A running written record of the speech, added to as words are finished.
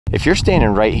If you're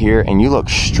standing right here and you look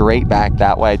straight back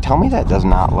that way, tell me that does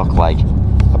not look like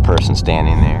a person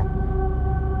standing there.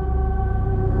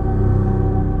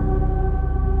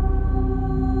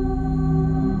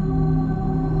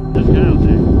 There's a guy out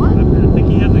there. What? I think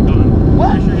he has a gun. What?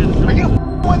 I'm sure he has a gun. Are you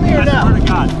with me or I swear to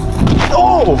God.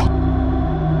 Oh!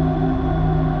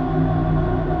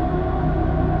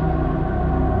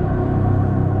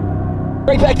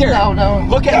 Right back there. No, no.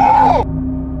 Look at it.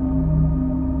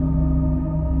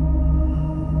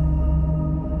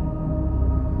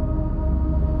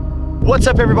 What's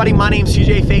up, everybody? My name's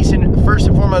CJ Faison. First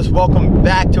and foremost, welcome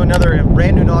back to another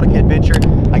Randonautica adventure.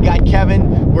 I got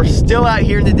Kevin. We're still out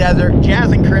here in the desert.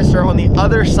 Jazz and Chris are on the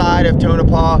other side of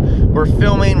Tonopah. We're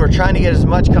filming. We're trying to get as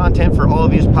much content for all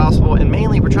of you as possible, and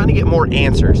mainly we're trying to get more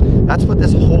answers. That's what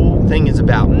this whole thing is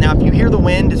about. Now, if you hear the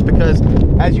wind, it's because,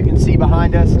 as you can see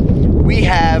behind us, we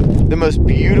have the most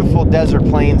beautiful desert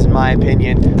plains, in my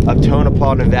opinion, of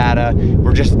Tonopah, Nevada.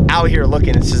 We're just out here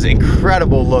looking. This is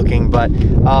incredible looking, but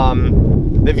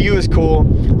the view is cool.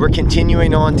 We're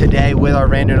continuing on today with our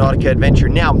Randonautica adventure.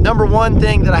 Now, number one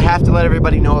thing that I have to let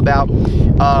everybody know about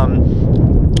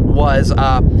was,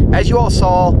 as you all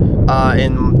saw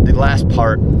in the last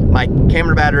part, my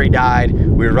camera battery died.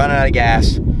 We were running out of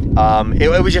gas.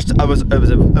 It was a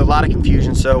lot of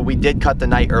confusion, so we did cut the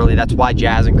night early. That's why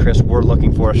Jazz and Chris were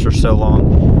looking for us for so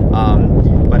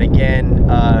long. But again,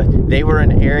 they were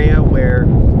in an area where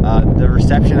the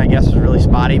reception, I guess, was really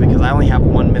spotty because I only have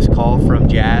one missed call from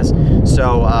Jazz.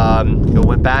 So it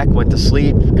went back, went to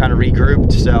sleep, kind of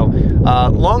regrouped. So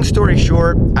long story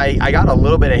short, I got a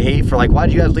little bit of hate for like, why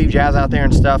did you guys leave Jazz out there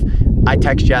and stuff? I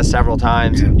texted Jazz several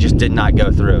times, just did not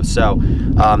go through. So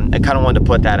I kind of wanted to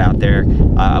put that out there.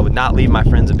 I would not leave my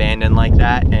friends abandoned like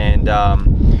that, and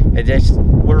it just,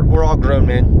 we're all grown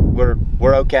men. We're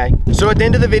okay. So at the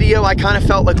end of the video, I kind of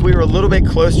felt like we were a little bit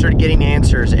closer to getting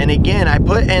answers. And again, I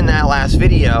put in that last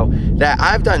video that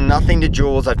I've done nothing to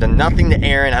Jules, I've done nothing to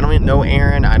Aaron. I don't even know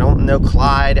Aaron, I don't know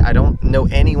Clyde, I don't know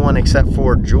anyone except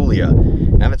for Julia.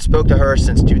 I haven't spoke to her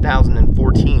since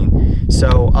 2014.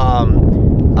 So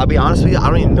I'll be honest with you, I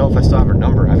don't even know if I still have her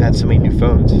number. I've had so many new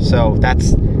phones. So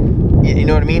that's, you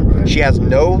know what I mean? Right. She has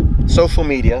no social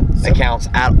media accounts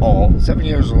at all. 7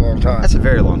 years is a long time. That's a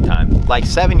very long time. Like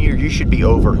 7 years, you should be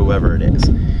over whoever it is.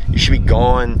 You should be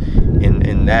gone,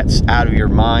 and that's out of your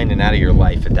mind and out of your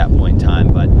life at that point in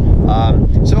time. But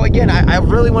so again, I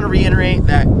really want to reiterate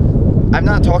that I've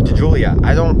not talked to Julia.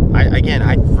 Again,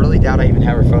 I really doubt I even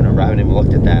have her phone number. I haven't even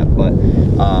looked at that, but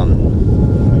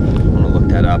I'm gonna look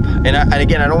that up. And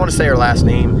again, I don't want to say her last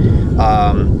name.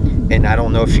 And I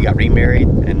don't know if she got remarried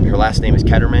and her last name is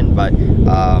Ketterman, but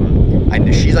I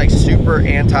know she's like super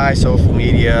anti-social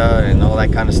media and all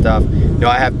that kind of stuff. You know,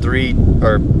 I have three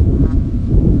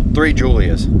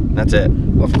Julias. That's it.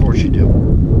 Of course you do.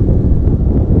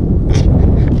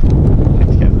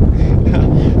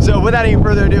 So without any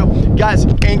further ado, guys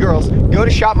and girls, go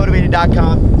to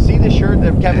shopmotivated.com. See the shirt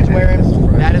that Kevin's wearing?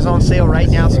 That is on sale right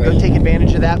now, so go take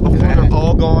advantage of that before they're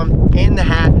all gone. And the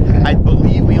hat, I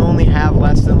believe we only have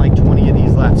less than like 20 of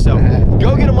these left. So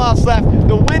go get them while it's left.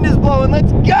 The wind is blowing.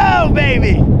 Let's go,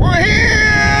 baby. We're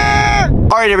here.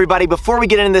 All right, everybody, before we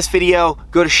get into this video,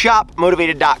 go to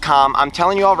shopmotivated.com. I'm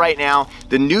telling you all right now,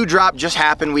 the new drop just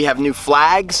happened. We have new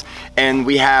flags, and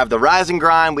we have the Rise and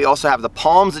Grind. We also have the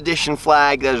Palms Edition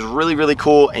flag that is really, really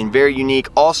cool and very unique.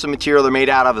 Awesome material they're made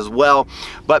out of as well.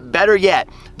 But better yet,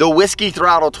 the Whiskey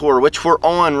Throttle Tour, which we're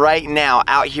on right now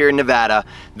out here in Nevada.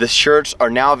 The shirts are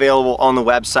now available on the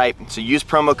website, so use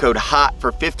promo code HOT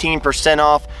for 15%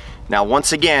 off. Now,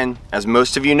 once again, as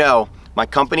most of you know, my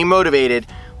company Motivated,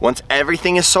 once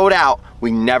everything is sold out,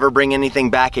 we never bring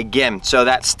anything back again. So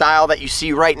that style that you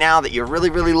see right now that you really,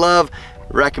 really love,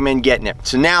 recommend getting it.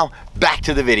 So now, back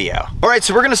to the video. All right,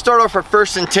 so we're gonna start off our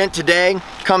first intent today.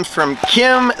 Comes from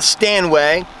Kim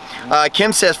Stanway.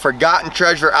 Kim says, forgotten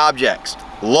treasure objects.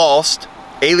 Lost,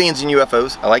 aliens and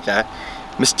UFOs, I like that.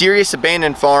 Mysterious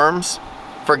abandoned farms,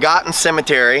 forgotten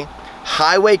cemetery,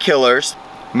 highway killers,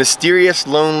 mysterious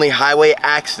lonely highway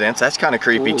accidents, that's kind of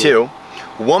creepy too.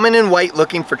 Woman in white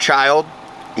looking for child,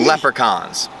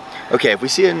 leprechauns. Okay, if we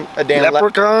see a damn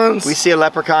leprechauns, we see a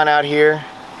leprechaun out here,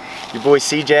 your boy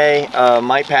CJ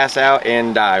might pass out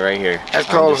and die right here. That's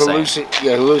called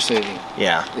hallucinating.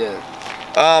 Yeah.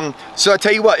 Yeah. So I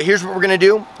tell you what, here's what we're gonna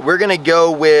do. We're gonna go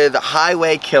with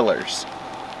highway killers.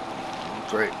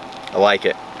 Great. I like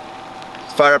it.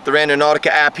 Let's fire up the Randonautica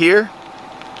app here.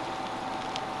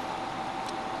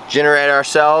 Generate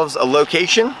ourselves a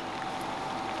location.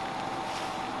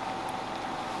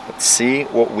 Let's see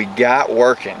what we got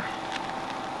working.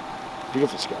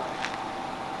 Beautiful sky.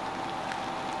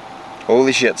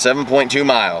 Holy shit, 7.2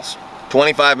 miles.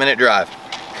 25-minute drive.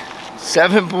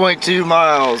 7.2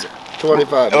 miles.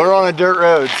 25. We're on a dirt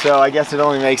road, so I guess it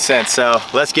only makes sense. So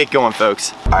let's get going,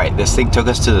 folks. All right, this thing took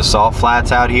us to the salt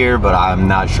flats out here, but I'm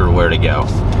not sure where to go.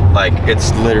 Like,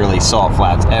 it's literally salt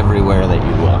flats everywhere that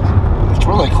you look. It's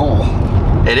really cool.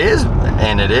 It is,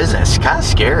 and it is. It's kind of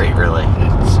scary, really. All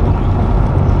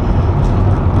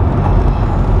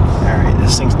right,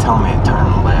 this thing's telling me to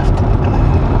turn left.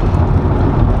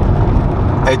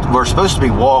 We're supposed to be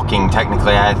walking,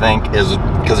 technically, I think, is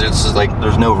because it's just like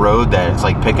there's no road that it's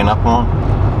like picking up on.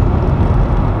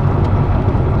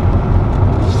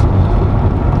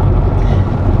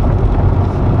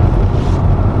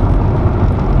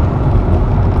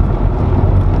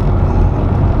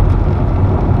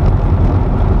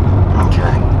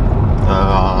 Okay.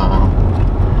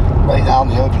 Right down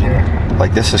the open here.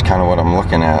 Like this is kind of what I'm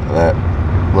looking at, that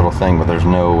little thing, but there's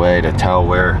no way to tell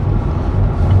where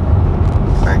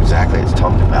exactly it's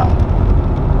talking about.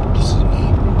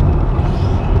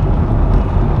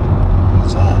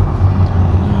 What's that?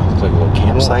 Looks like a little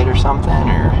campsite or something,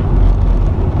 or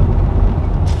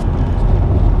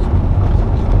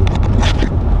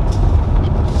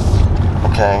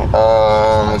okay.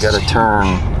 We gotta turn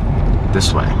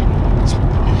this way.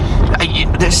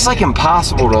 This is like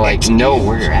impossible to like know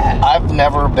where you're at. I've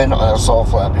never been on a salt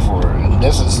flat before, and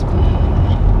this is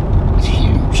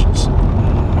huge.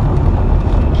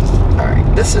 Alright,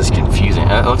 this is confusing.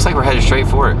 It looks like we're headed straight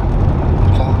for it.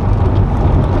 Okay.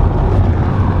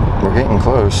 We're getting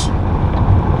close.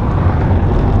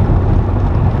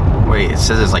 Wait, it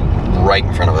says it's like right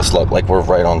in front of a slope, like we're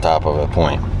right on top of a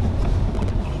point.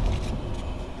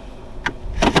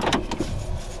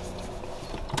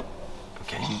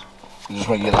 Okay. You just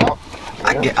want to get out?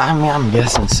 I mean, I'm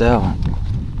guessing so.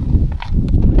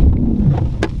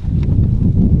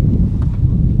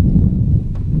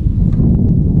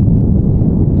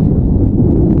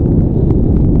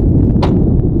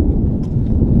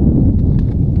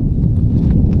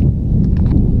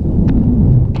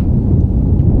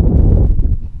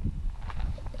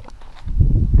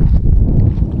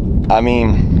 I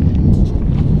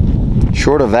mean,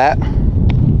 short of that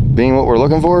being what we're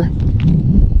looking for,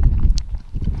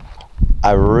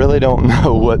 I really don't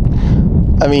know what,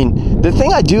 I mean, the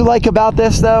thing I do like about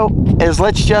this though, is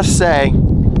let's just say,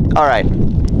 all right,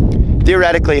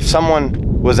 theoretically, if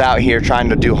someone was out here trying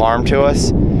to do harm to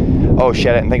us, oh shit,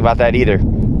 I didn't think about that either.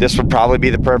 This would probably be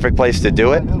the perfect place to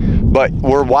do it, but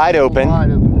we're wide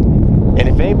open. And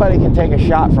if anybody can take a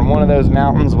shot from one of those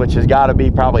mountains, which has got to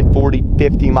be probably 40,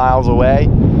 50 miles away,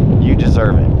 you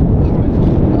deserve it.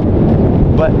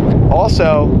 But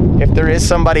also, if there is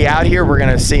somebody out here, we're going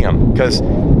to see them. Because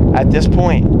at this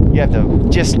point, you have to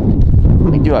just,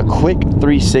 let me do a quick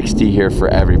 360 here for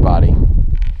everybody. I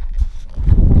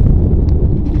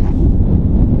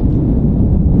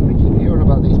keep hearing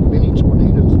about these mini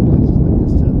tornadoes and places like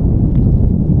this too.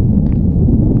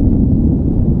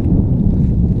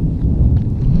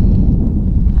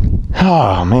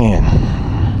 Oh, man.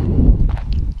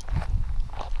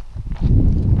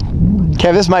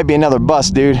 Kev, this might be another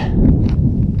bust, dude.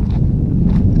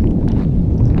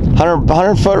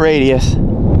 100 foot radius.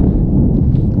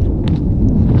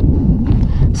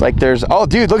 It's like there's, oh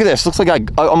dude, look at this. Looks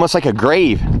like almost like a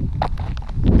grave.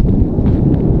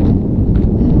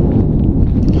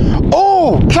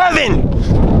 Oh, Kevin!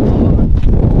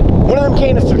 One of them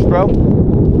canisters, bro.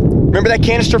 Remember that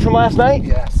canister from last night?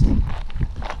 Yes.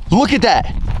 Look at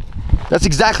that. That's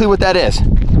exactly what that is.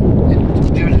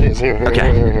 Dude, it is. Here,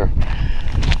 Okay. here.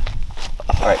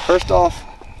 All right, first off,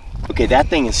 okay, that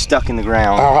thing is stuck in the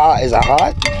ground. How hot? Is it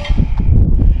hot?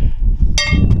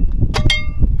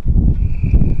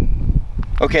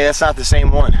 Okay, that's not the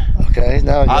same one. Okay,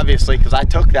 no. Obviously, because I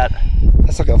took that.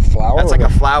 That's like a flower? That's like a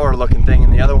flower looking thing,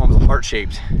 and the other one was heart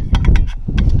shaped.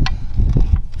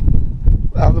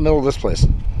 Out in the middle of this place.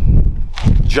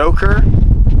 Joker.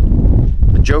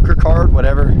 A Joker card,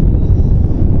 whatever.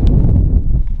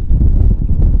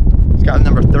 It's got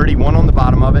number 31 on the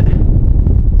bottom of it.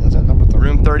 That's that number 30.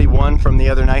 Room 31 from the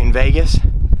other night in Vegas.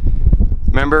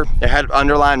 Remember, it had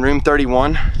underlined room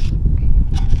 31.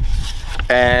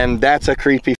 And that's a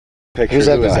creepy picture. Who's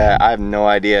that Who is guy? that? I have no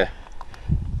idea.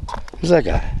 Who's that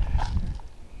guy?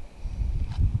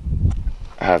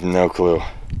 I have no clue.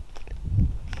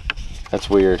 That's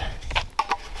weird.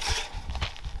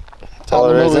 That's all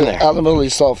there is in there. Out in the middle of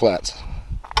these salt flats.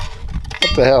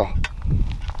 What the hell?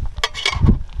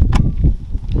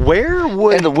 Where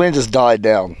would... And the wind just died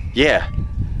down. Yeah.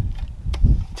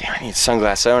 Damn, I need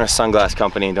sunglasses. I own a sunglass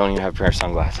company and don't even have a pair of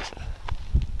sunglasses.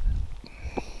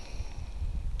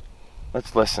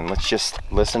 Let's listen. Let's just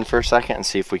listen for a second and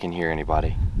see if we can hear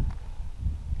anybody.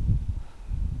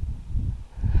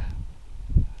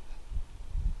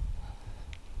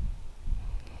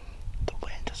 The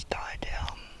wind has died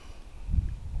down.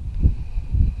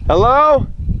 Hello?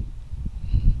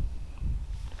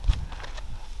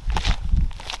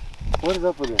 What is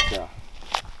up with this stuff?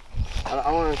 I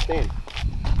don't understand.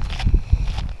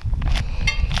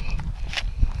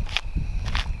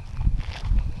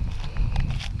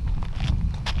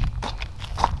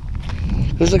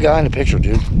 Who's the guy in the picture,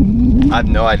 dude? I have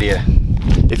no idea.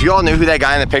 If you all knew who that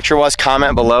guy in the picture was,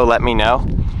 comment below, let me know.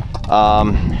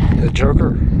 The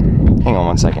Joker? Hang on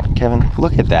one second. Kevin,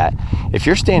 look at that. If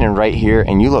you're standing right here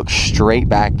and you look straight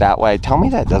back that way, tell me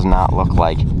that does not look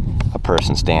like a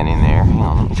person standing there. Hang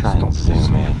on, let me try and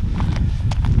zoom in.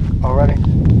 Already?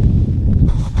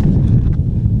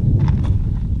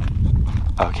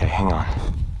 Okay, hang on.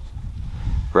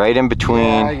 Right in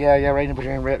between. Yeah, right in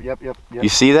between. Yep. You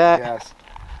see that? Yes.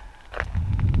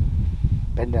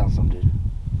 Bend down some, dude.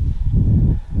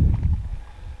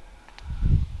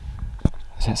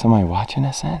 Is that somebody watching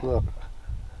us then? Look.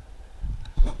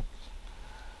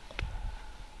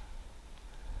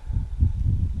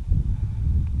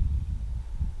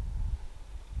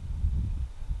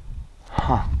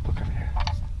 Huh. Look over here.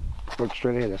 Look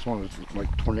straight ahead. That's one of those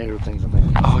like tornado things, I think.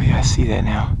 Oh yeah, I see that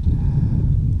now.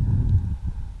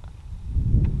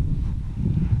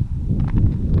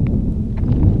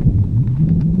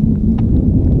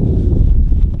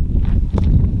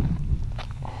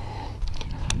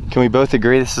 Can we both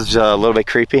agree this is a little bit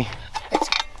creepy?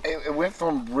 It went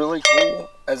from really cool,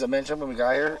 as I mentioned when we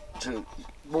got here, to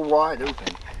we're wide open.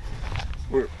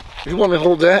 You want me to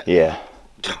hold that? Yeah.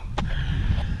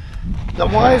 Now,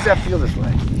 why does that feel this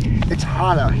way? It's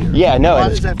hot out here. Yeah, no, Why and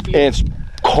does that feel? it's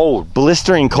cold,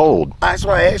 blistering cold. That's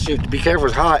why I asked you to be careful.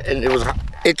 It's hot, and it was.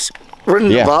 It's we're in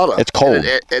Nevada. It's cold.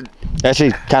 It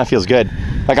Actually, kind of feels good.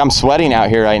 Like I'm sweating out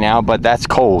here right now, but that's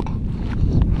cold.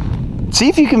 See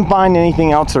if you can find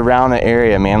anything else around the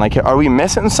area, man. Like, are we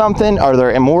missing something? Are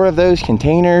there more of those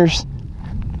containers?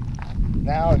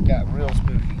 Now it got real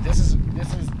spooky. This is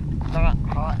not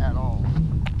hot at all.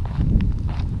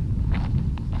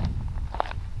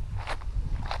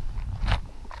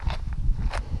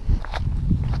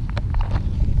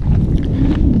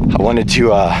 I wanted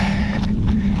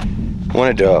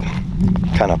to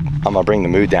kind of, I'm gonna bring the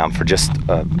mood down for just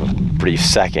a brief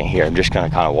second here. I'm just gonna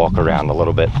kind of walk around a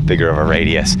little bit bigger of a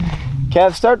radius.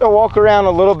 Kev, start to walk around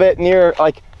a little bit near,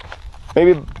 like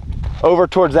maybe over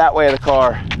towards that way of the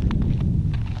car.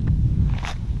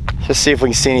 Just see if we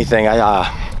can see anything.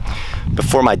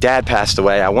 Before my dad passed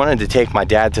away, I wanted to take my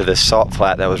dad to this salt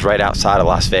flat that was right outside of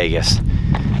Las Vegas.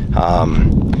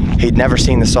 He'd never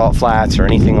seen the salt flats or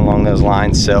anything along those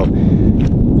lines, so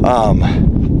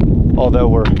although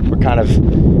we're kind of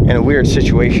in a weird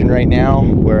situation right now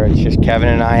where it's just Kevin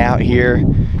and I out here.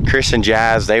 Chris and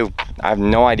Jazz, I have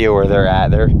no idea where they're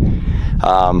at. They're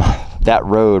that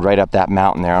road right up that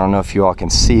mountain there. I don't know if you all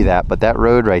can see that, but that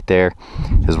road right there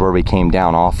is where we came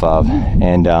down off of.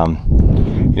 And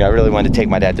you know, I really wanted to take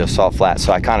my dad to a salt flat,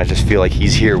 so I kind of just feel like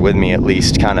he's here with me, at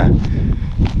least kind of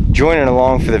joining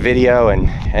along for the video.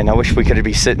 And I wish we could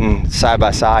be sitting side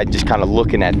by side just kind of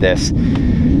looking at this.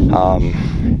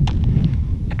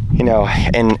 You know,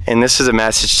 and this is a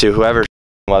message to whoever's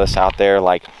with us out there.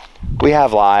 Like, we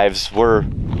have lives. We're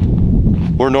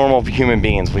normal human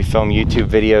beings. We film YouTube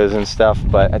videos and stuff,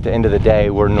 but at the end of the day,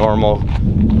 we're normal.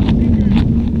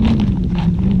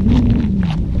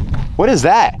 What is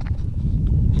that?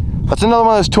 That's another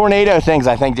one of those tornado things,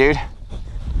 I think, dude. That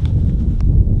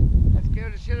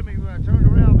scared the shit out of me when I turned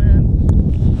around, man.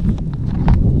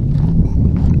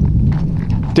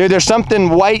 Dude, there's something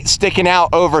white sticking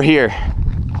out over here.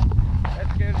 That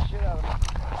scared the shit out of me.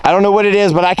 I don't know what it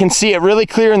is, but I can see it really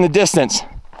clear in the distance.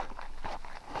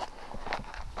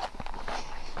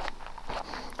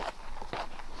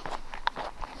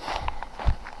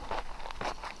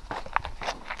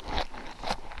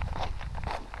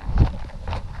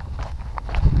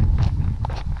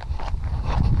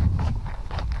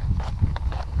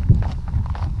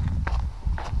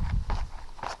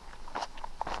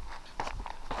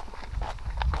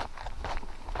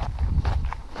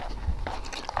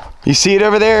 You see it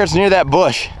over there? It's near that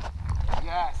bush.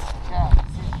 Yes, yeah.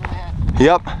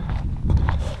 Yep.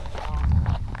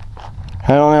 I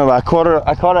don't know, but I caught it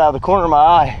out of the corner of my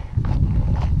eye.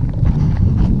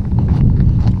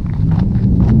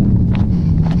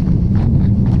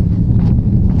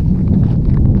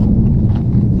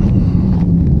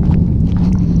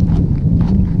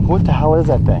 What the hell is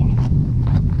that thing?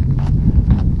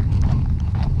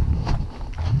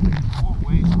 Oh,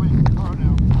 wait.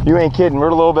 You ain't kidding. We're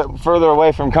a little bit further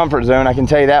away from comfort zone, I can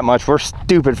tell you that much. We're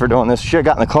stupid for doing this. Should have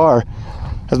got in the car.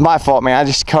 It was my fault, man. I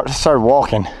just started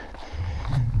walking.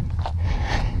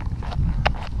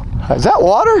 Is that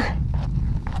water?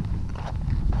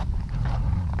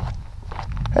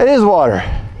 It is water.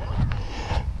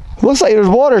 Looks like there's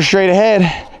water straight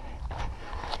ahead.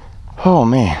 Oh,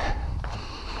 man.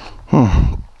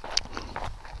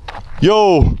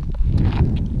 Yo,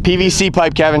 PVC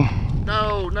pipe, Kevin.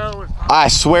 No, no. I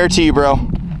swear to you, bro.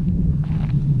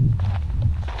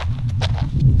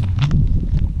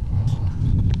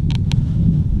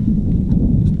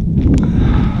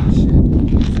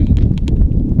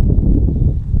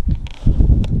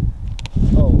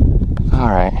 All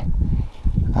right.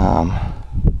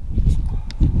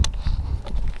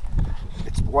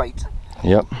 It's white.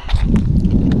 Yep.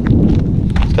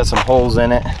 It's got some holes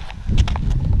in it.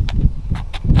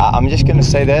 I'm just gonna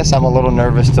say this, I'm a little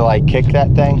nervous to like kick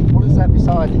that thing. What is that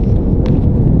beside?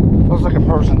 Looks like a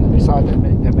person beside that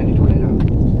mini tornado.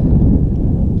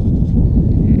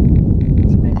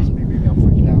 Maybe I'm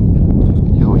freaking out.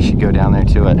 Yeah, we should go down there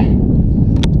to it.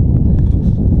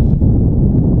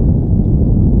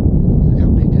 Look how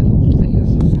big that little thing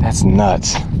is. That's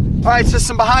nuts. All right, so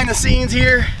some behind the scenes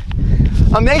here.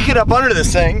 I'm naked up under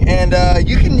this thing, and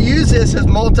you can use this as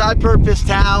multi-purpose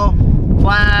towel,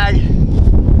 flag,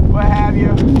 what have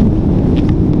you.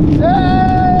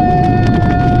 Hey!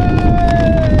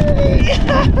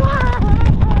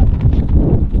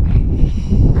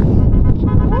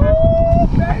 Woo,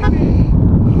 baby!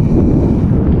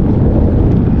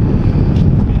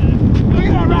 Look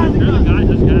at that ride. There's a guy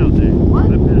out there. What? I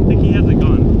think he has a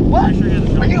gun. What? I'm pretty sure he has a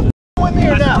gun. Are you with me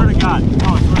or no? I swear to God. Oh,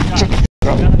 I swear to God.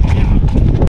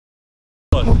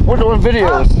 We're doing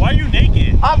videos. Why are you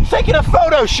naked? I'm taking a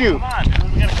photo shoot. Come on, dude.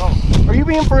 We gotta go. Are you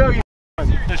being for real?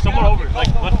 There's someone over. Like,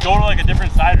 let's go to like a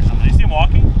different side or something. You see him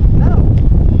walking? No.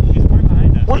 He's right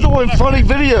behind us. We're doing funny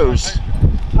videos.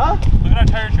 Huh? Look at our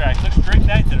tire tracks. Look straight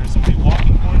back there. There's somebody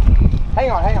walking towards us.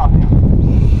 Hang on, hang on, hang on.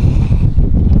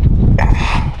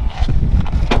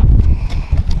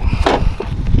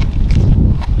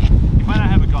 He might not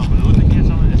have a gun, but it looks like he has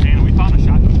something in his hand. We found a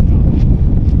shotgun.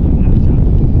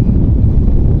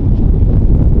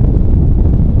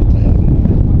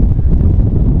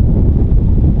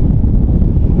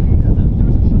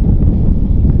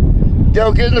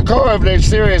 Yo, get in the car if they're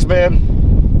serious, man.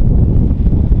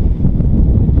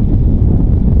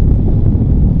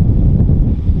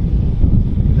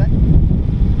 Is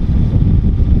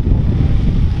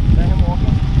that him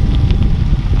walking?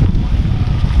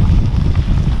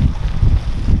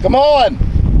 Come on.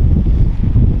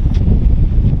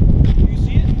 You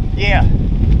see it? Yeah.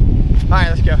 All right,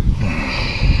 let's go.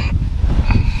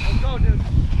 Let's go, dude.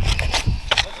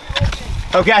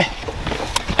 Okay.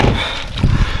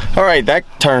 All right, that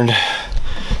turned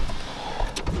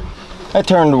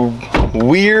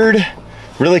weird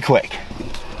really quick.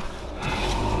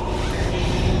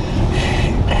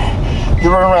 You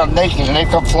run around naked and they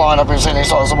come flying up and say they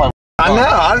saw somebody. I know,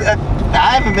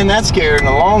 I haven't been that scared in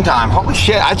a long time. Holy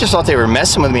shit, I just thought they were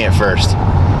messing with me at first.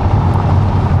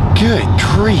 Good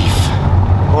grief.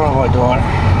 What am I doing?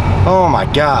 Oh my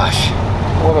gosh.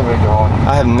 What are we doing?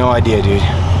 I have no idea, dude.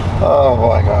 Oh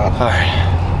my God. All right.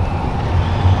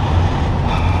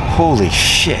 Holy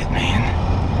shit, man.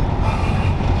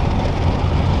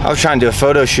 I was trying to do a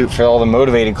photo shoot for all the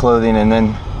motivated clothing, and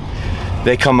then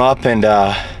they come up and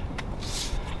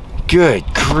good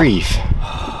grief.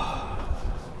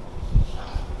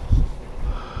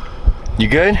 You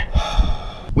good?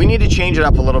 We need to change it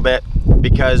up a little bit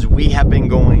because we have been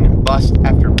going bust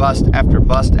after bust after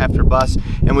bust after bust,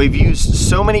 and we've used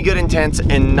so many good intents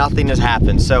and nothing has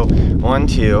happened. So 1,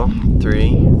 2,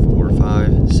 3, 4,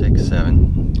 5, 6, 7.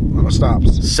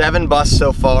 Stops. 7 busts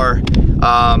so far.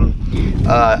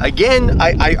 Again,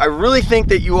 I really think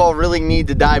that you all really need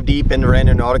to dive deep into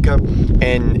Randonautica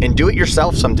and do it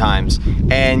yourself sometimes.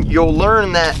 And you'll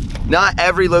learn that not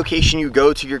every location you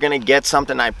go to, you're gonna get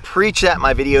something. I preach that in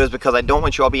my videos because I don't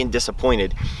want you all being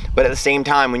disappointed. But at the same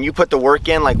time, when you put the work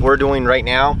in like we're doing right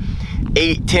now,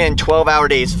 8, 10, 12-hour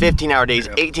days, 15-hour days,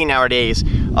 18-hour days.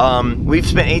 We've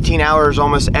spent 18 hours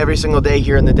almost every single day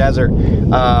here in the desert,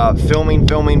 filming,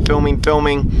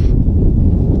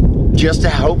 just to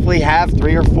hopefully have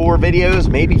 3 or 4 videos,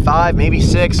 maybe 5, maybe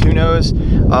 6, who knows.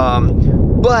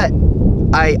 But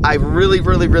I really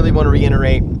want to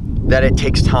reiterate that it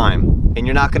takes time, and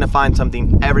you're not going to find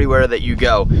something everywhere that you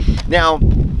go. Now,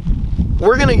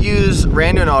 we're going to use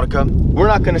Randonautica. We're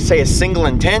not going to say a single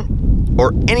intent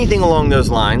or anything along those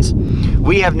lines.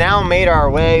 We have now made our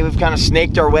way, we've kind of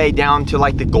snaked our way down to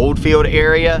like the Goldfield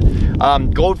area.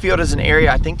 Goldfield is an area,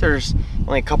 I think there's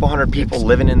only a couple hundred people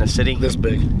living in the city. This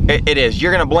big. It is.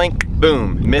 You're gonna blink,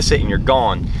 boom, miss it, and you're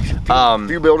gone.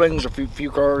 Few buildings, a few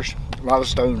cars, a lot of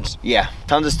stones. Yeah,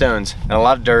 tons of stones and a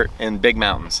lot of dirt and big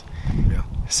mountains. Yeah.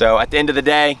 So at the end of the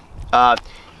day,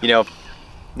 you know,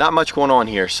 not much going on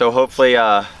here. So hopefully,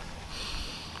 hopefully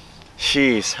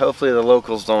the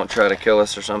locals don't try to kill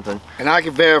us or something. And I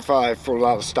can verify for a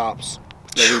lot of stops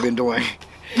that we've been doing.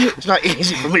 It's not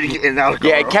easy for me to get in and out of the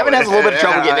car. Yeah, Kevin has a little bit of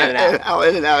trouble getting in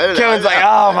and out. Kevin's like,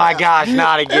 oh my gosh,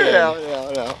 not again.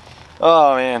 Yeah.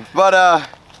 Oh man, but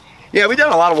yeah, we've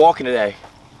done a lot of walking today.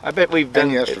 I bet we've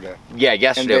done yesterday. Yeah,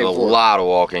 yesterday was a lot of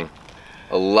walking,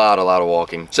 a lot of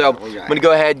walking. So I'm gonna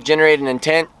go ahead, generate an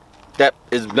intent. That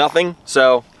is nothing.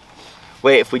 So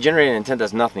wait, if we generate an intent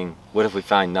that's nothing, what if we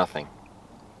find nothing?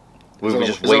 We would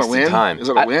just wasted time. Is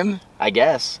it a win? I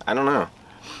guess. I don't know.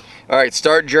 All right,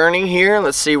 start journey here.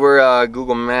 Let's see where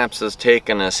Google Maps is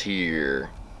taking us here.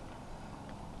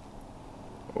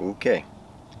 Okay.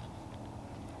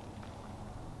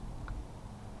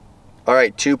 All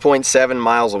right, 2.7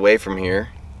 miles away from here.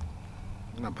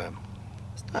 Not bad.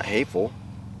 It's not hateful.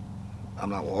 I'm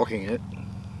not walking it.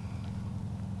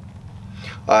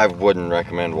 I wouldn't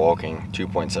recommend walking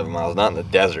 2.7 miles, not in the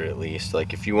desert at least.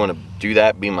 Like if you want to do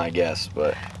that, be my guest,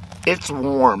 but it's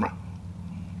warm.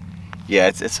 Yeah,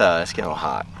 it's getting a little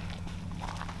hot.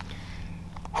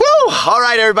 Woo! All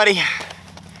right, everybody.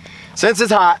 Since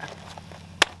it's hot,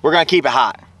 we're gonna keep it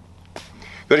hot.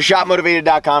 Go to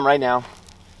shopmotivated.com right now.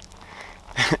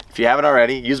 If you haven't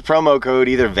already, use the promo code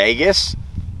either Vegas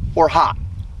or hot.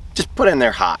 Just put in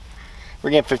there hot.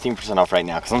 We're getting 15% off right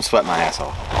now because I'm sweating my ass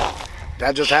off.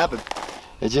 That just happened.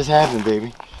 It just happened,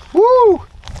 baby. Woo!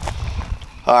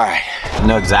 All right, I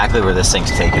know exactly where this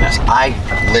thing's taking us. I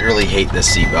literally hate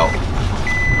this seatbelt.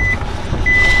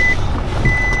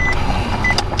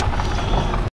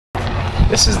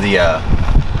 This is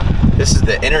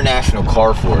the International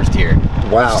Car Forest here.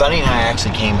 Wow. Sonny and I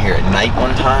actually came here at night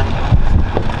one time,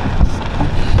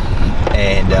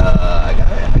 and I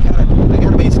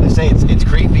gotta basically say it's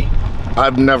creepy.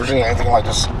 I've never seen anything like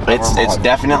this. It's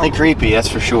definitely creepy, that's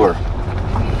for sure.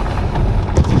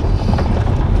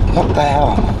 What the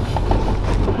hell?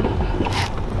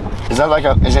 Is that like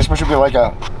is that supposed to be like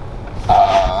a,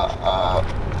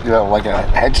 you know, like a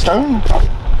headstone?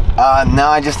 No,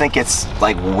 I just think it's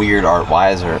like weird art.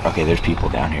 Why is there, okay, there's people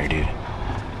down here, dude.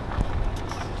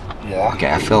 Yeah.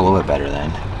 Okay, I feel a little bit better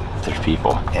then. If there's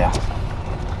people. Yeah.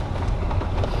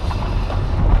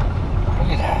 Look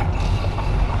at that.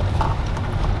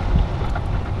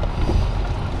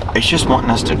 It's just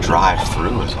wanting us to drive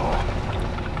through is all.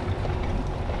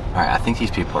 Alright, I think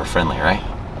these people are friendly, right?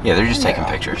 Yeah, they're just taking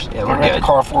pictures. Yeah, we're at good. the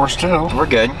Car Force too. We're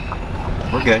good.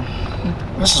 We're good.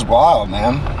 This is wild,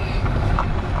 man.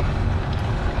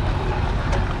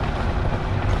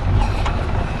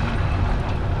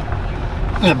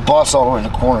 There's a bus all the way in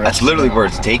the corner. That's literally where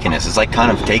it's taking us. It's like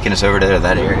kind of taking us over to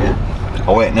that area.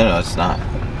 Oh wait, no, it's not.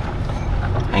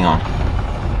 Hang on.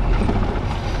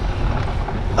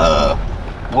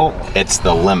 Whoa. It's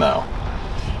the limo.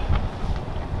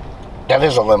 That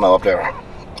is a limo up there.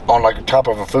 On like the top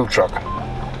of a food truck.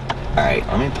 Alright,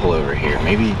 let me pull over here.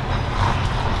 Maybe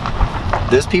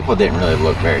those people didn't really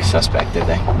look very suspect, did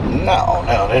they? No,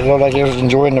 they look like they was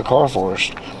enjoying the Car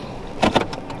Forest.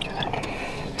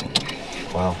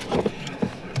 Well,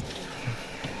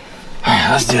 alright,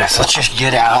 let's do this. Let's just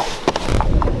get out,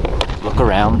 look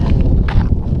around.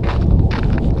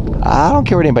 I don't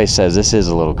care what anybody says. This is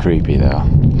a little creepy, though.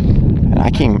 And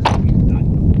I came.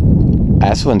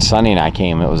 That's when Sonny and I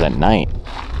came. It was at night,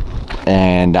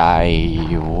 and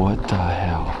what the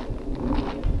hell?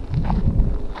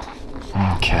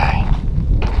 Okay.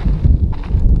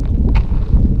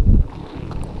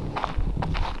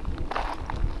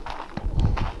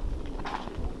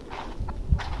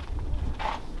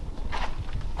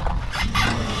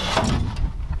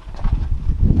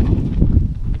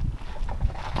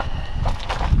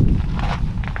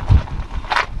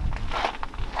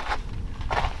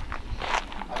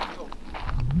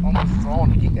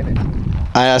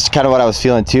 That's kind of what I was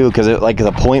feeling too, because like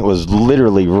the point was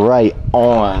literally right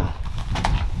on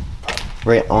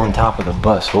top of the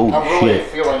bus. Holy I'm really shit!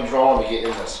 feeling drawn to get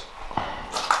in this.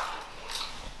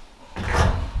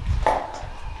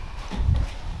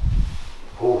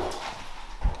 Ooh.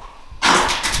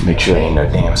 Make sure there ain't no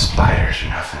damn spiders or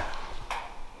nothing.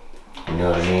 You know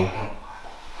what I mean?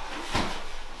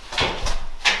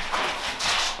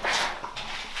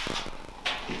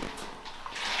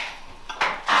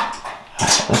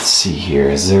 Let's see here.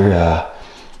 Is there a...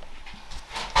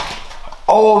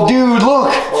 Oh, dude,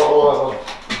 look!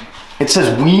 It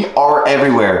says we are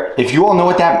everywhere. If you all know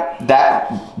what that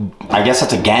I guess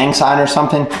that's a gang sign or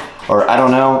something, or I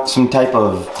don't know, some type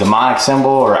of demonic symbol,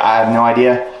 or I have no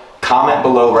idea. Comment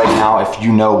below right now if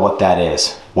you know what that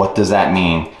is. What does that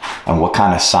mean? And what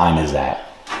kind of sign is that?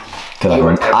 Because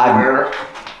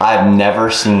I've never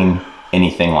seen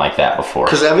anything like that before.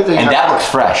 And that looks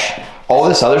fresh. All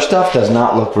this other stuff does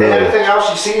not look really. And everything else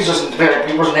you see is just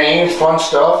people's names, fun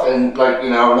stuff, and like, you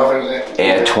know, nothing.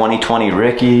 Yeah, 2020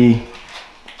 Ricky.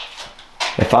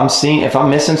 If I'm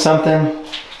missing something,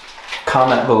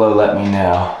 comment below, let me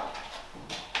know.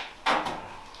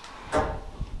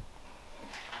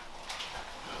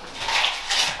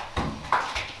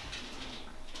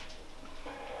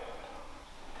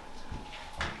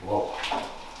 Whoa.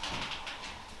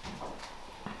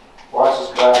 Watch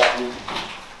this glass, dude.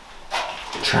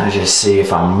 Trying to just see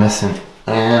if I'm missing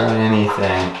anything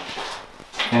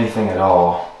at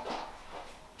all.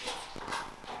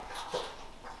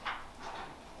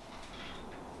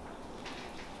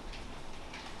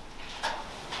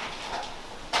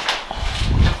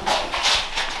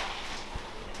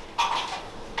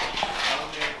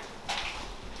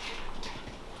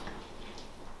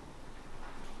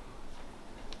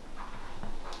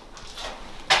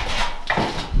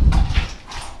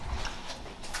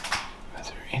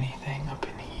 Anything up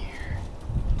in here?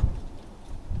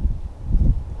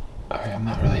 Alright, I'm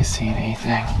not really seeing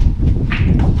anything.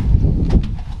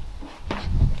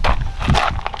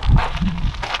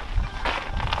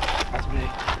 That's me.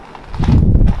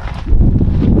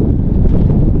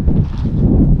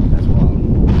 That's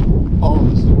wild. All of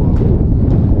this is wild.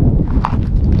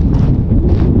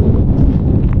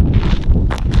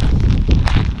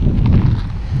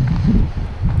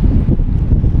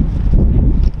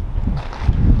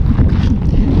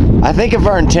 I think if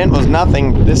our intent was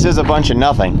nothing, this is a bunch of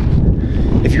nothing.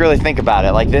 If you really think about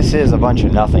it, like this is a bunch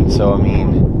of nothing. So I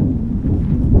mean,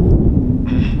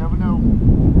 You never know.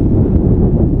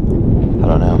 I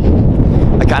don't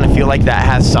know. I kind of feel like that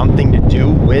has something to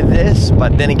do with this,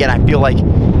 but then again, I feel like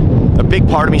a big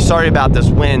part of me, sorry about this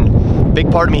wind, big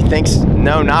part of me thinks,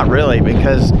 no, not really,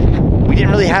 because we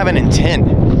didn't really have an intent.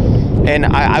 And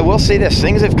I will say this,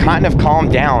 things have kind of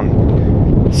calmed down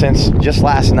since just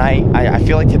last night. I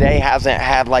feel like today hasn't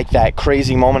had like that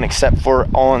crazy moment except for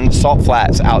on salt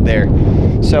flats out there.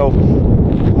 So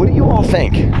what do you all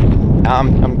think?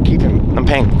 I'm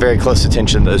paying very close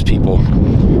attention to those people.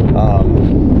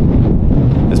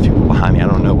 Those people behind me, I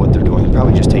don't know what they're doing. They're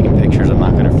probably just taking pictures. I'm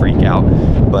not gonna freak out,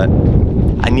 but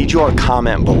I need you all to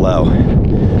comment below.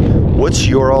 What's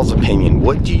your all's opinion?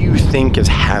 What do you think is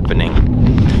happening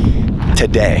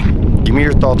today? Give me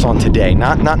your thoughts on today.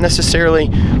 Not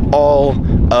necessarily all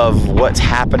of what's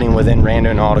happening within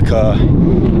Randonautica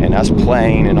and us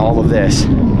playing and all of this.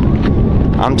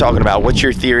 I'm talking about what's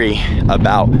your theory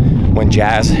about when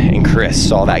Jazz and Chris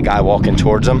saw that guy walking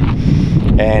towards them.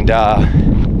 And I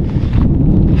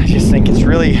just think it's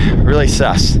really, really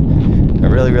sus. I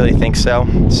really, really think so.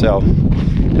 So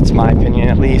that's my opinion,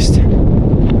 at least,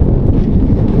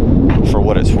 for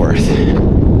what it's worth.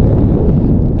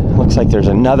 Looks like there's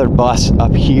another bus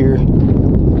up here,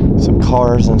 some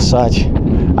cars and such.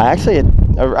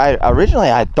 Originally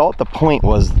I thought the point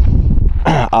was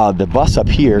the bus up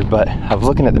here, but I was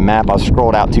looking at the map, I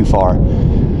scrolled out too far.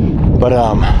 But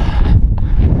I'm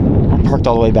parked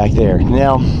all the way back there.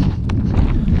 Now,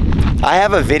 I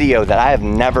have a video that I have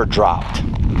never dropped.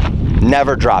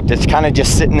 Never dropped. It's kind of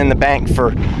just sitting in the bank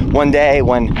for one day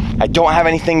when I don't have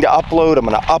anything to upload. I'm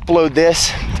gonna upload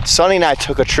this. Sonny and I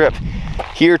took a trip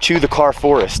here to the Car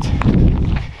Forest,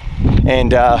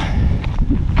 and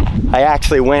I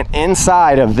actually went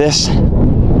inside of this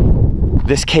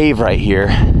cave right here,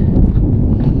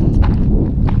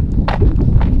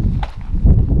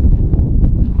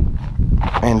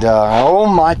 and oh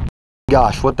my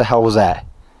gosh, what the hell was that?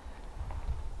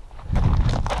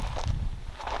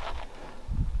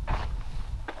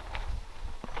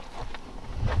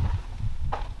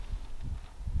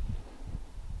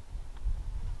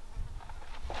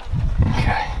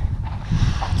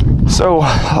 So,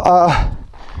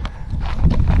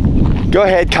 go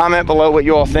ahead, comment below what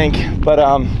you all think, but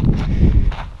I'm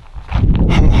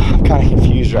kind of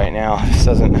confused right now. This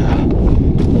doesn't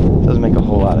make a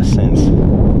whole lot of sense.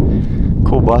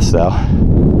 Cool bus though,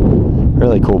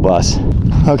 really cool bus.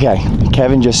 Okay,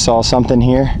 Kevin just saw something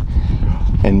here,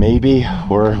 and maybe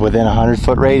we're within a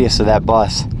 100-foot radius of that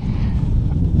bus.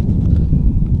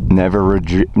 Never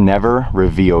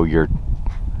reveal your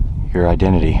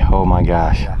identity. Oh my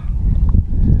gosh. Yeah.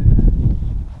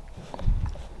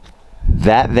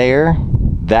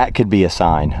 That could be a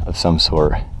sign of some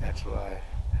sort. That's why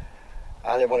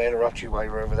I didn't want to interrupt you while you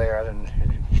were over there. Did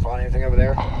you find anything over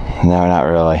there? No, not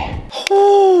really.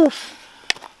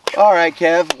 All right,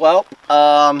 Kev. Well,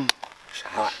 It's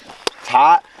hot. it's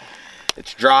hot.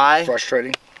 It's dry.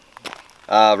 Frustrating.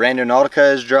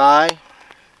 Randonautica is dry.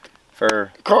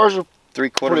 For Cars are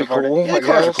 3/4 pretty of our day. cool. Yeah, the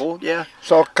cars are cool. Yeah.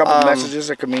 Saw a couple of messages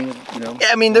that could mean, you know. Yeah,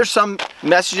 I mean, there's some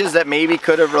messages that maybe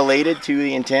could have related to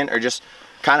the intent or just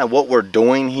kind of what we're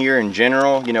doing here in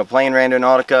general. You know, playing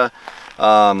Randonautica.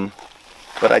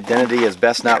 But identity is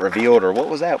best not revealed, or what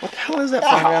was that? What the hell is that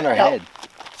flying around our head?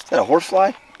 Is that a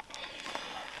horsefly?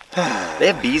 They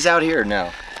have bees out here or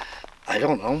no? I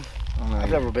don't know.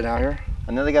 I've never been out here.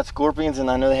 I know they got scorpions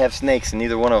and I know they have snakes, and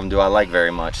neither one of them do I like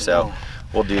very much, so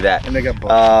we'll do that. And they got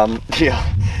bugs. Yeah.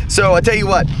 So I tell you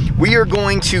what, we are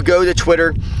going to go to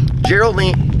Twitter.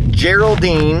 Geraldine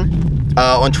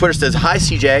on Twitter says, "Hi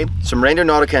CJ, some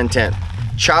Randonautica intent.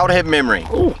 Childhood memory.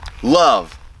 Ooh.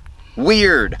 Love.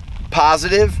 Weird.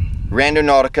 Positive.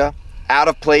 Randonautica. Out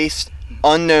of place.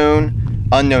 Unknown.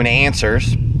 Unknown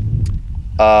answers.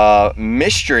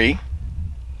 Mystery.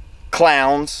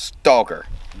 Clowns. Stalker."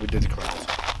 We did the clowns.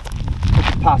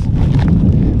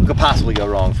 What could possibly go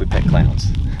wrong if we pick clowns?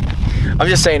 I'm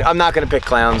just saying, I'm not gonna pick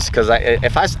clowns because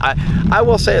I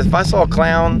will say, if I saw a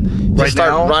clown just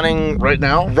start running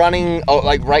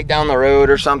like right down the road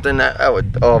or something, that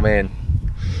would, oh man,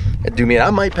 it'd do me.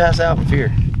 I might pass out in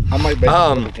fear. I might be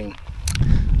everything.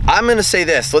 I'm gonna say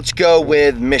this. Let's go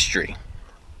with mystery.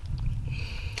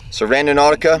 So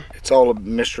Randonautica. It's all a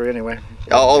mystery anyway.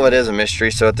 All of it is a mystery.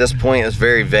 So at this point, it's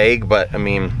very vague. But I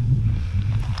mean,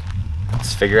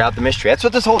 let's figure out the mystery. That's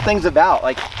what this whole thing's about.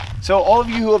 Like, so all of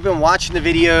you who have been watching the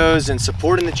videos and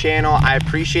supporting the channel, I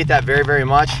appreciate that very, very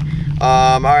much.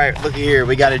 All right, look here.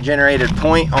 We got a generated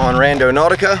point on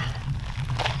Randonautica.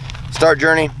 Start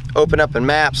journey. Open up in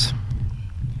maps.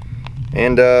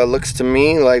 And looks to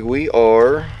me like we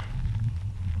are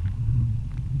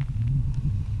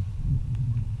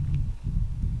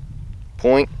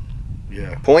point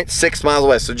 0.6 miles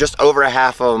away, so just over a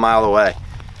half of a mile away.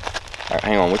 All right,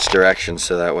 hang on, which direction,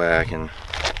 so that way I can,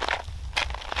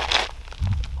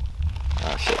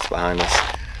 oh shit's behind us.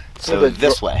 So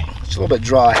this way. It's a little bit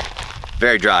dry.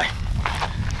 Very dry.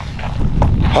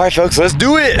 All right, folks, let's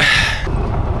do it.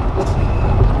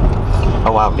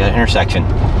 Oh wow, we got an intersection.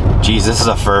 Geez, this is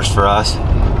a first for us.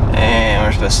 And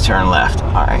we're supposed to turn left.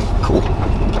 All right, cool.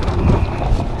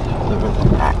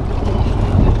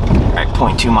 All right,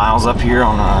 0.2 miles up here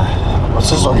on What's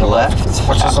this on the left?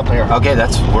 What's this up here? Okay,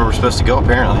 that's where we're supposed to go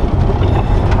apparently.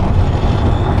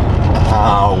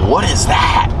 What is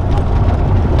that?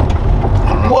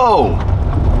 Whoa!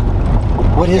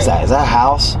 What is that? Is that a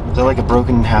house? Is that like a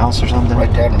broken house or something?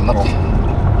 Right there in the middle.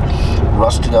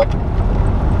 Rusted up.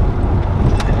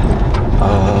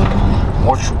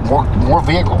 More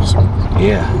vehicles.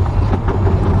 Yeah.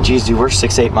 Geez, dude, we're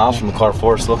 6-8 miles from the car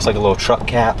forest. Looks like a little truck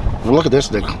cap. Well, look at this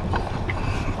thing.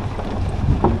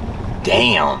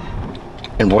 Damn.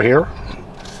 And we're here?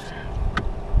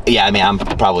 Yeah, I mean, I'm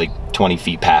probably 20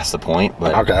 feet past the point,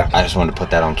 but okay. I just wanted to put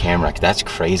that on camera. That's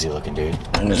crazy looking, dude.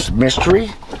 And this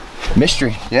mystery?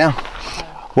 Mystery, yeah.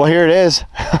 Well, here it is.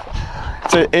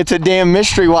 It's a damn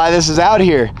mystery why this is out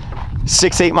here.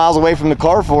 6-8 miles away from the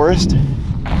car forest.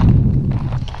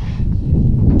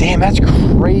 Damn, that's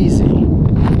crazy.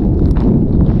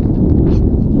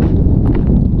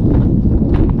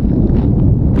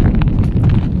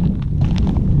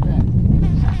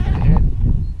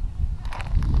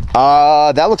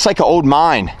 That looks like an old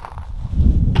mine.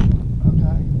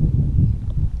 Okay.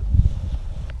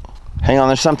 Hang on,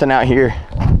 there's something out here.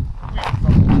 I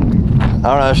don't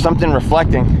know, there's something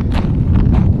reflecting.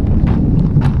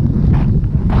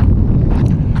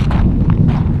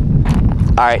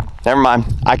 All right, never mind.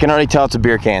 I can already tell it's a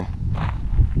beer can.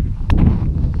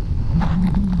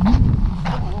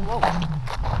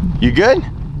 You good?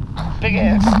 Big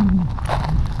ass.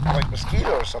 Like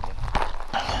mosquito or something.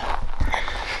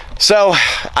 So,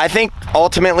 I think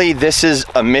ultimately this is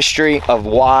a mystery of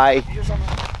why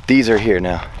these are here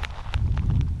now.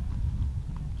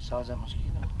 So is that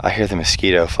mosquito? I hear the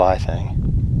mosquito fly thing.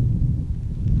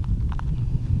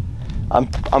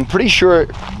 I'm pretty sure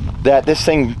that this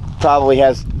thing probably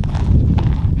has.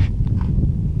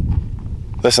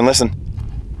 Listen.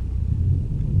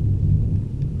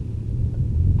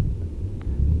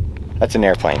 That's an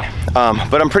airplane.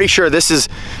 But I'm pretty sure this has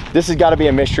got to be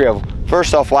a mystery of,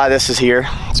 first off, why this is here.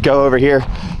 Let's go over here,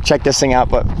 check this thing out.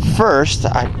 But first,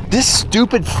 this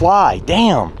stupid fly,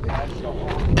 damn.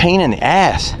 Pain in the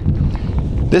ass.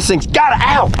 This thing's got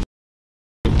out.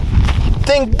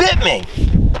 Thing bit me.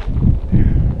 You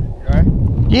all right?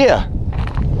 Yeah.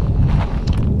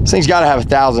 This thing's got to have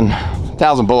 1,000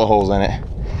 1,000 bullet holes in it.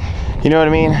 You know what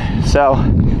I mean? So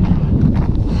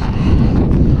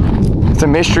it's a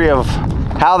mystery of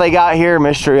how they got here,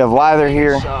 mystery of why they're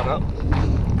here. Shut up.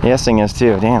 Yeah, this thing is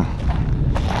too, damn.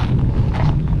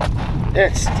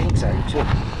 It stinks out here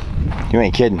too. You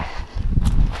ain't kidding.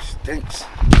 It stinks.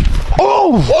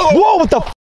 Oh! Whoa, what the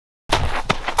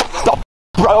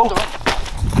bro?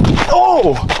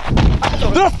 Oh!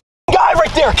 There's a guy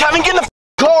right there! Kevin, get in the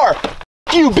car!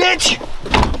 You bitch!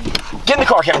 Get in the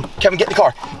car, Kevin. Kevin, get in the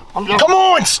car. Come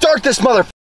on, start this mother.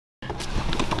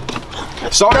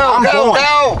 Sorry, I'm going.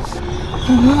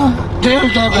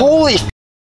 Holy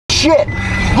shit!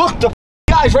 Look, the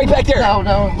guy's right back there.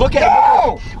 No. Look at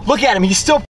him. Look at him. He's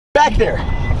still back there.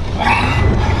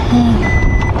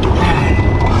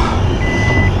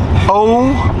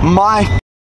 Oh my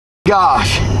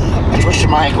gosh. I twisted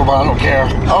my ankle, but I don't care.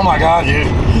 Oh my God, dude.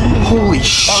 Holy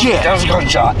shit. That was a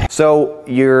gunshot. So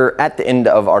you're at the end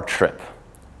of our trip,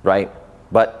 right?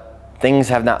 But things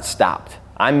have not stopped.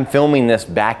 I'm filming this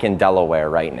back in Delaware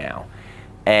right now.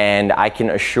 And I can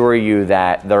assure you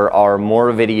that there are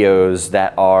more videos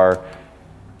that are,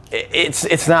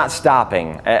 it's not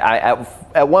stopping.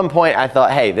 At one point I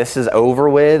thought, hey, this is over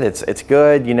with, it's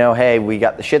good, you know, hey, we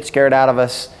got the shit scared out of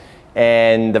us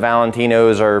and the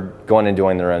Valentinos are going and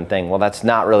doing their own thing. Well, that's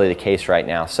not really the case right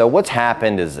now. So what's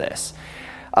happened is this.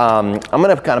 I'm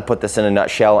gonna kind of put this in a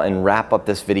nutshell and wrap up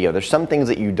this video. There's some things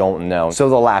that you don't know. So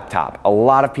the laptop, a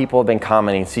lot of people have been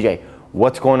commenting, CJ,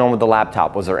 what's going on with the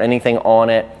laptop? Was there anything on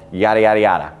it? Yada, yada,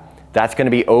 yada. That's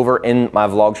gonna be over in my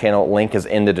vlog channel. Link is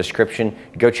in the description.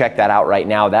 Go check that out right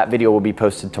now. That video will be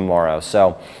posted tomorrow.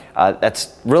 So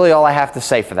that's really all I have to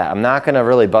say for that. I'm not gonna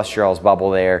really bust your all's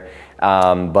bubble there.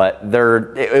 But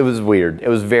it was weird. It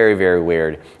was very, very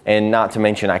weird. And not to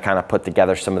mention, I kind of put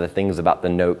together some of the things about the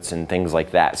notes and things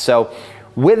like that. So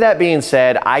with that being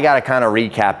said, I got to kind of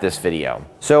recap this video.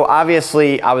 So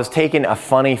obviously I was taking a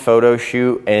funny photo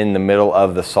shoot in the middle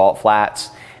of the salt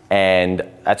flats. And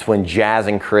that's when Jazz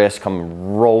and Chris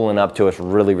come rolling up to us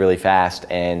really, really fast.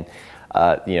 And,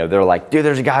 you know, they're like, dude,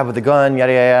 there's a guy with a gun,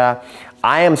 yada, yada, yada.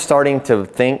 I am starting to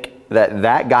think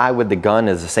that guy with the gun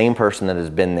is the same person that has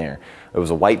been there. It was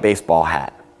a white baseball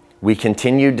hat. We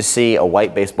continued to see a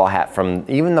white baseball hat from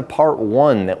even the part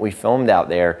one that we filmed out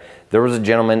there. There was a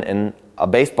gentleman in a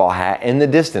baseball hat in the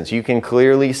distance. You can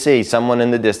clearly see someone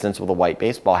in the distance with a white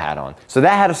baseball hat on. So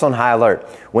that had us on high alert.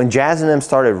 When Jazz and them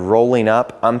started rolling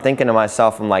up, I'm thinking to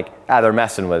myself, I'm like, they're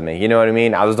messing with me. You know what I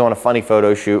mean? I was doing a funny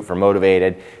photo shoot for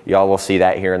Motivated. Y'all will see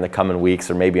that here in the coming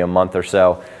weeks or maybe a month or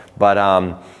so. But,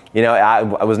 you know,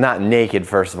 I was not naked,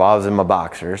 first of all. I was in my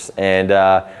boxers. And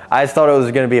I just thought it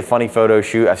was going to be a funny photo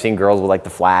shoot. I've seen girls with like the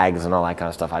flags and all that kind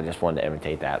of stuff. I just wanted to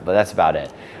imitate that. But that's about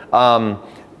it.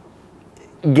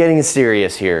 Getting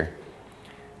serious here.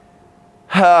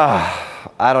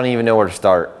 I don't even know where to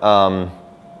start.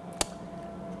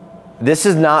 This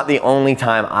is not the only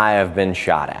time I have been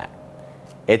shot at.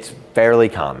 It's fairly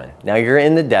common. Now, you're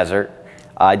in the desert.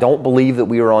 I don't believe that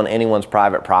we were on anyone's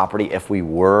private property. If we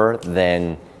were,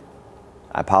 then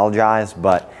I apologize,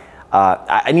 but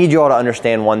I need you all to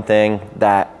understand one thing,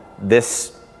 that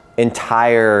this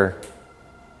entire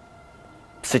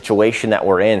situation that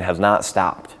we're in has not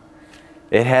stopped.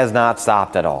 It has not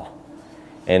stopped at all.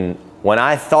 And when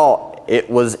I thought it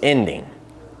was ending,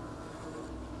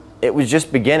 it was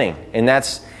just beginning. And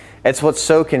that's what's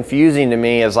so confusing to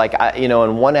me is like, you know,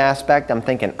 in one aspect, I'm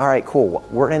thinking, all right, cool,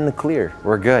 we're in the clear,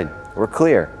 we're good, we're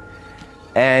clear.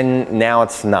 And now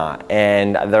it's not.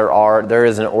 And there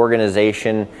is an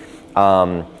organization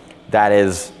that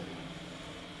is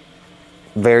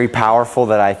very powerful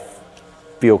that I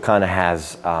feel kind of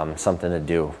has something to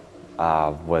do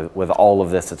with all of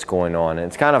this that's going on. And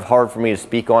it's kind of hard for me to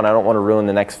speak on. I don't want to ruin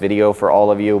the next video for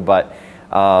all of you, but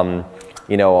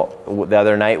you know, the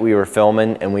other night we were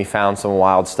filming and we found some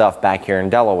wild stuff back here in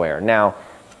Delaware. Now,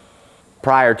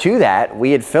 prior to that,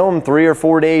 we had filmed 3 or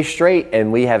 4 days straight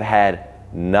and we have had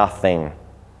nothing.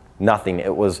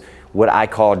 It was what I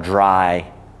call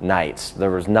dry nights.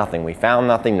 There was nothing. We found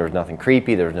nothing. There was nothing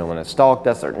creepy. There was no one that stalked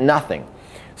us. There nothing.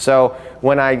 So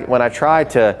when I try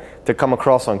to come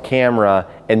across on camera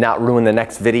and not ruin the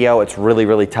next video, it's really,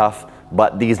 really tough.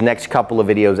 But these next couple of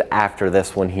videos after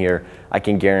this one here, I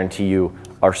can guarantee you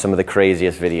are some of the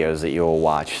craziest videos that you will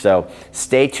watch. So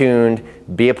stay tuned,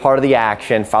 be a part of the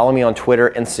action. Follow me on Twitter,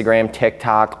 Instagram,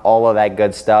 TikTok, all of that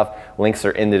good stuff. Links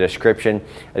are in the description.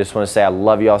 I just want to say I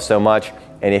love you all so much.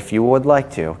 And if you would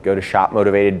like to, go to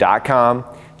shopmotivated.com.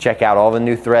 Check out all the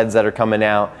new threads that are coming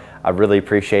out. I really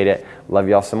appreciate it. Love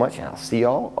you all so much, and I'll see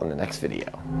y'all on the next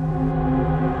video.